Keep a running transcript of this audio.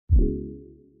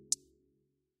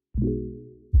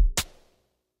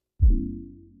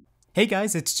Hey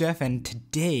guys, it's Jeff, and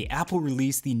today Apple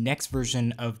released the next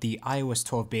version of the iOS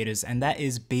 12 betas, and that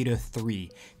is Beta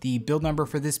 3. The build number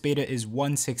for this beta is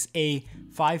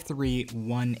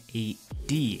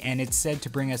 16A5318D, and it's said to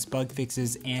bring us bug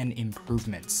fixes and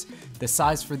improvements. The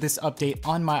size for this update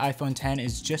on my iPhone X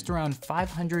is just around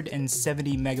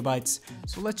 570 megabytes,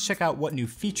 so let's check out what new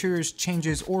features,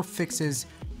 changes, or fixes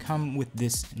come with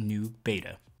this new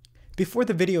beta. Before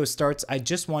the video starts, I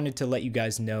just wanted to let you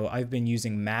guys know I've been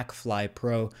using MacFly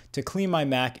Pro to clean my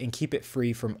Mac and keep it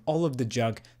free from all of the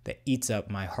junk that eats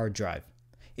up my hard drive.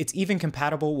 It's even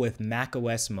compatible with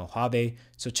macOS Mojave,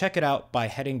 so check it out by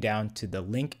heading down to the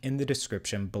link in the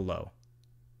description below.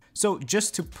 So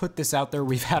just to put this out there,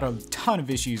 we've had a ton of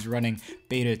issues running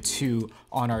Beta 2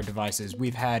 on our devices.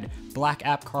 We've had black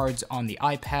app cards on the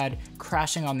iPad,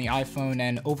 crashing on the iPhone,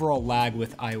 and overall lag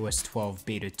with iOS 12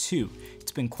 Beta 2.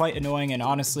 It's been quite annoying, and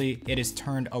honestly, it has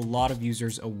turned a lot of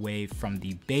users away from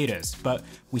the betas. But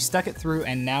we stuck it through,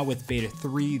 and now with Beta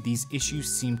 3, these issues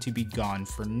seem to be gone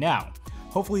for now.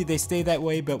 Hopefully they stay that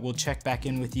way, but we'll check back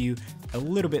in with you a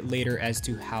little bit later as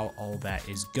to how all that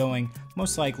is going,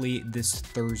 most likely this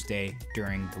Thursday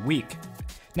during the week.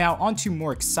 Now on to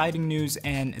more exciting news,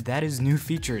 and that is new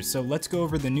features. So let's go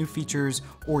over the new features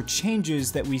or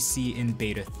changes that we see in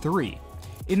Beta 3.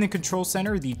 In the control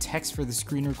center, the text for the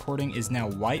screen recording is now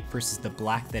white versus the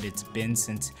black that it's been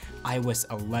since iOS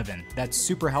 11. That's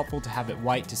super helpful to have it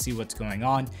white to see what's going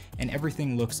on, and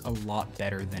everything looks a lot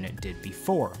better than it did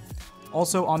before.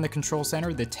 Also on the control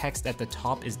center, the text at the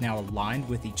top is now aligned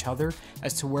with each other,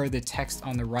 as to where the text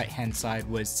on the right hand side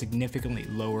was significantly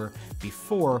lower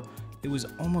before. It was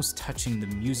almost touching the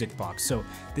music box, so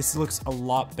this looks a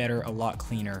lot better, a lot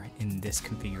cleaner in this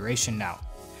configuration now.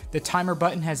 The timer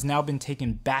button has now been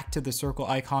taken back to the circle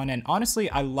icon, and honestly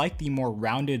I like the more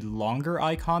rounded, longer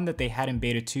icon that they had in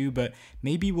Beta 2, but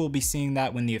maybe we'll be seeing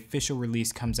that when the official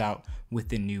release comes out with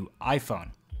the new iPhone.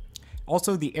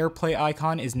 Also, the AirPlay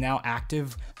icon is now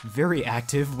active, very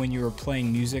active when you are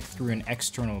playing music through an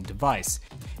external device.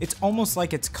 It's almost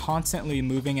like it's constantly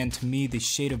moving, and to me the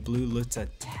shade of blue looks a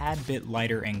tad bit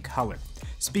lighter in color.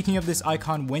 Speaking of this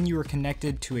icon, when you are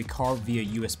connected to a car via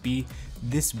USB,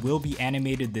 this will be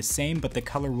animated the same, but the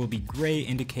color will be gray,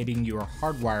 indicating you are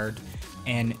hardwired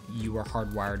and you are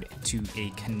hardwired to a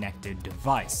connected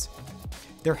device.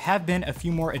 There have been a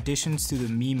few more additions to the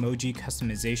Emoji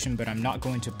Customization, but I'm not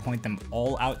going to point them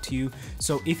all out to you.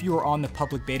 So if you are on the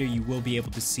public beta, you will be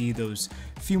able to see those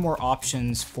few more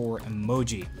options for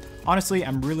emoji. Honestly,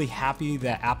 I'm really happy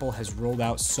that Apple has rolled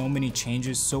out so many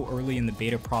changes so early in the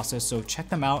beta process, so check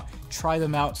them out, try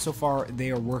them out. So far, they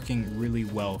are working really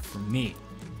well for me.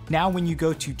 Now when you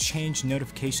go to change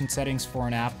notification settings for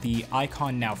an app, the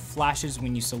icon now flashes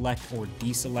when you select or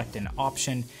deselect an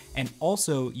option, and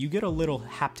also you get a little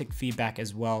haptic feedback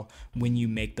as well when you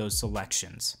make those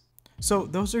selections. So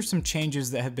those are some changes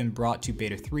that have been brought to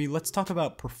Beta 3. Let's talk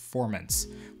about performance.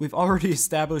 We've already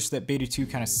established that Beta 2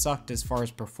 kind of sucked as far as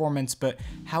performance, but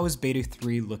how is Beta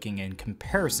 3 looking in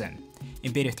comparison?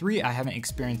 In Beta 3, I haven't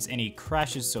experienced any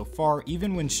crashes so far,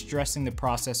 even when stressing the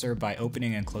processor by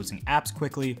opening and closing apps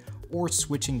quickly or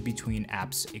switching between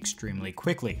apps extremely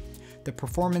quickly. The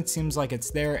performance seems like it's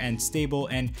there and stable,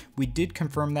 and we did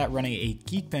confirm that running a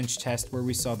Geekbench test where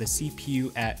we saw the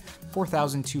CPU at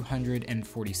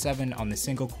 4,247 on the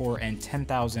single core and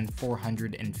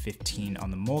 10,415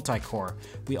 on the multi-core.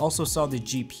 We also saw the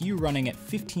GPU running at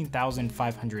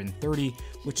 15,530,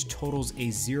 which totals a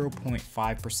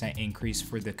 0.5% increase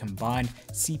for the combined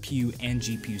CPU and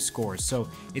GPU scores. So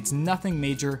it's nothing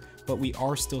major, but we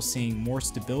are still seeing more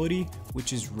stability,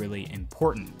 which is really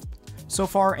important. So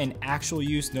far in actual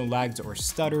use, no lags or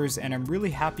stutters, and I'm really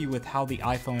happy with how the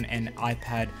iPhone and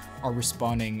iPad are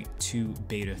responding to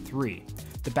Beta 3.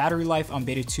 The battery life on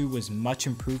Beta 2 was much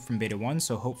improved from Beta 1,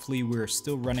 so hopefully we're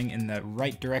still running in the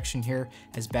right direction here,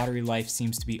 as battery life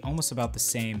seems to be almost about the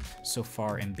same so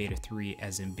far in Beta 3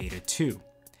 as in Beta 2.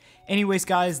 Anyways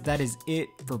guys, that is it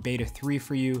for Beta 3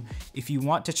 for you. If you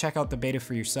want to check out the beta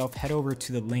for yourself, head over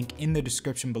to the link in the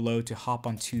description below to hop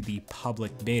onto the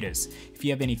public betas. If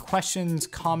you have any questions,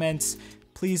 comments,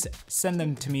 please send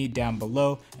them to me down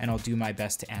below and I'll do my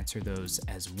best to answer those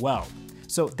as well.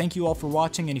 So thank you all for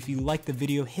watching, and if you liked the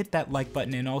video, hit that like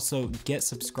button and also get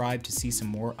subscribed to see some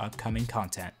more upcoming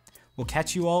content. We'll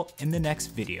catch you all in the next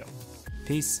video.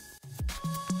 Peace.